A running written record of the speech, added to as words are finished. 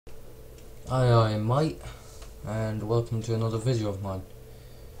Aye mate, and welcome to another video of mine.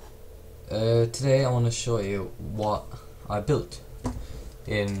 Today I want to show you what I built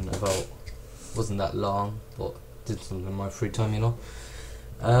in about, wasn't that long, but did something in my free time, you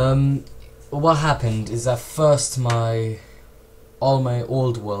know. What happened is that first all my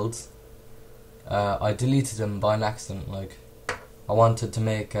old worlds, I deleted them by an accident. Like, I wanted to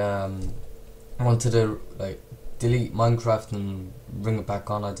make, I wanted to like delete Minecraft and bring it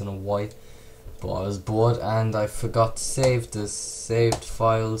back on. I don't know why. But I was bored and I forgot to save this saved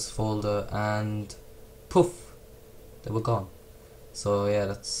files folder, and poof, they were gone. So yeah,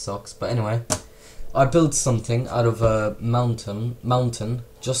 that sucks. But anyway, I built something out of a mountain,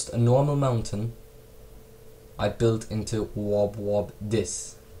 just a normal mountain. I built into wob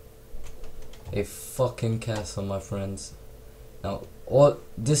this. A fucking castle, my friends. Now, all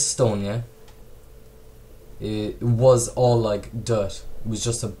this stone, yeah, it was all like dirt. It was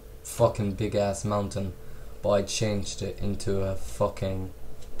just a fucking big ass mountain, but I changed it into a fucking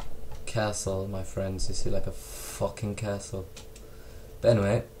castle, my friends. You see, like a fucking castle. But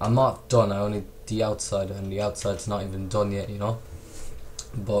anyway, I'm not done. I only the outside, and the outside's not even done yet, you know.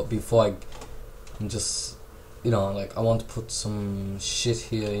 But before I'm just, you know, like, I want to put some shit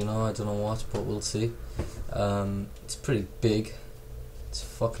here, you know. I don't know what, but we'll see. It's pretty big. It's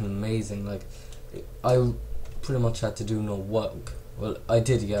fucking amazing. Like, I pretty much had to do no work. Well, I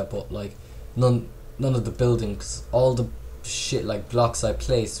did, yeah, but like none of the buildings, all the shit like blocks I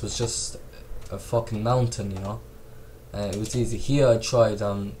placed was just a fucking mountain, you know. It was easy. Here I tried,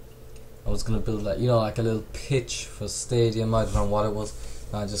 I was gonna build, like, you know, like a little pitch for stadium. I don't know what it was.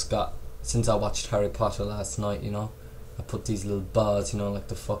 And I just got, since I watched Harry Potter last night, you know, I put these little bars, you know, like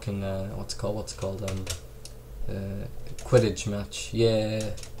the fucking what's it called Quidditch match,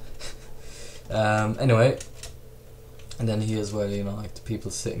 yeah. Anyway. And then here's where, you know, like the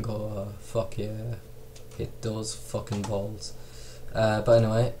people sit and go, fuck yeah, hit those fucking balls. But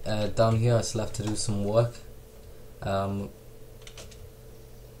anyway, down here I still have to do some work. But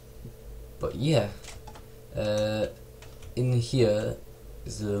yeah, in here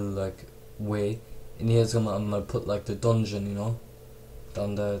is a little like way. In here I'm gonna put like the dungeon, you know.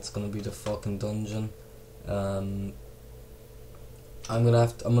 Down there it's gonna be the fucking dungeon. I'm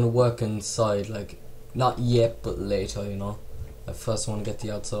gonna work inside, like, not yet, but later, you know. I first want to get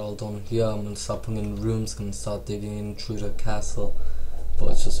the outside all done. Here I'm going to start putting in rooms, going to start digging in through the castle. But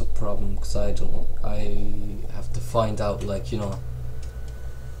it's just a problem, because I have to find out, like, you know,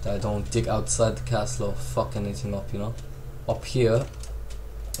 that I don't dig outside the castle or fuck anything up, you know. Up here,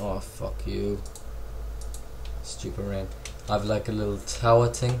 oh fuck you, stupid rain. I have like a little tower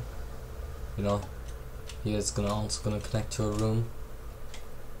thing, you know. Here it's also gonna connect to a room.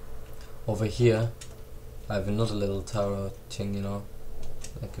 Over here I have another little tower thing, you know.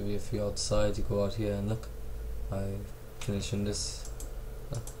 Like, if you're outside, you go out here and look. I finishing this.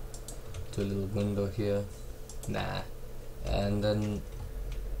 Do a little window here. Nah. And then,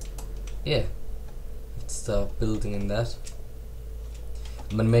 yeah, let's start building in that.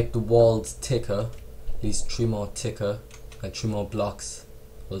 I'm gonna make the walls thicker, at least 3 more thicker, like 3 more blocks.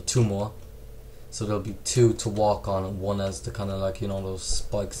 Well, 2 more. So there'll be 2 to walk on, and 1 as the kind of, like, you know, those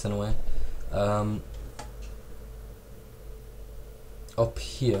spikes in a way. Up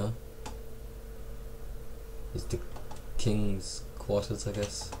here is the king's quarters, I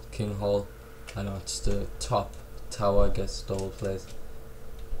guess. King Hall. I know it's the top tower, I guess, the whole place.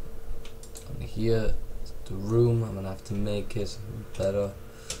 And here is the room. I'm gonna have to make it better.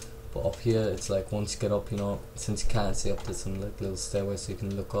 But up here, it's like, once you get up, you know, since you can't see up, there's some like little stairway so you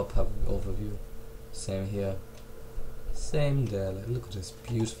can look up, have an overview. Same here. Same there. Like, look at this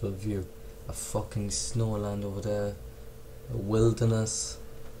beautiful view. A fucking snowland over there. A wilderness.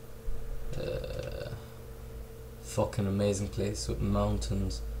 Fucking amazing place with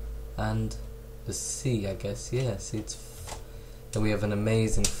mountains and the sea, I guess. Yeah, see, then we have an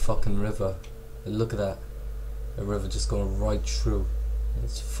amazing fucking river. Look at that. A river just going right through.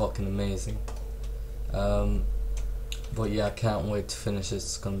 It's fucking amazing. But yeah, I can't wait to finish this.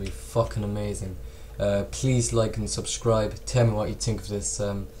 It's gonna be fucking amazing. Please like and subscribe. Tell me what you think of this.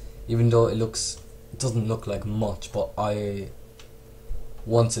 Even though it doesn't look like much, but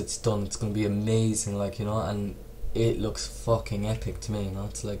once it's done, it's gonna be amazing, like, you know. And it looks fucking epic to me, you know.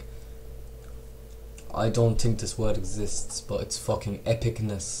 It's like, I don't think this word exists, but it's fucking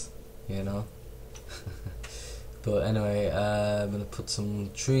epicness, you know. But anyway, I'm gonna put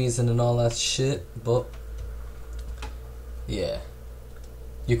some trees in and all that shit. But yeah,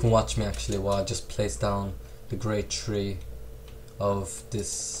 you can watch me actually while I just place down the great tree of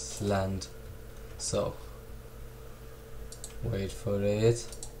this land. So wait for it.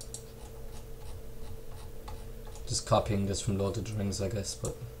 just copying this from Lord of the Rings, I guess,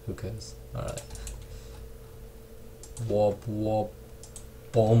 but who cares? Alright. Wop wop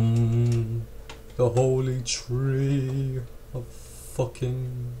bomb. The holy tree of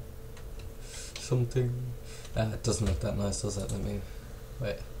fucking something. It doesn't look that nice, does it? Let me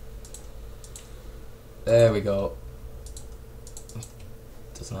wait. There we go.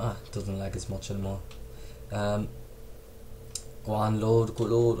 Doesn't lag as much anymore. Go on, load, go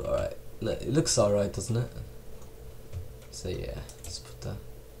load. Alright. It looks alright, doesn't it? So yeah, let's put that.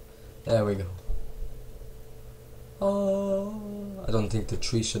 There we go. Oh, I don't think the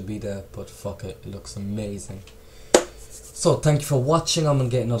tree should be there, but fuck it, it looks amazing. So thank you for watching. I'm gonna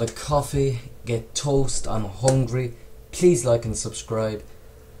get another coffee, get toast. I'm hungry. Please like and subscribe.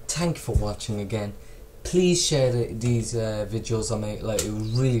 Thank you for watching again. Please share these videos I make. Like, it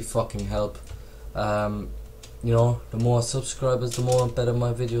would really fucking help. You know, the more subscribers, the more better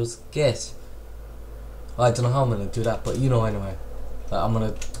my videos get. I don't know how I'm gonna do that, but you know anyway. I'm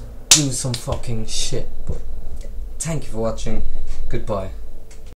gonna do some fucking shit. But thank you for watching. Goodbye.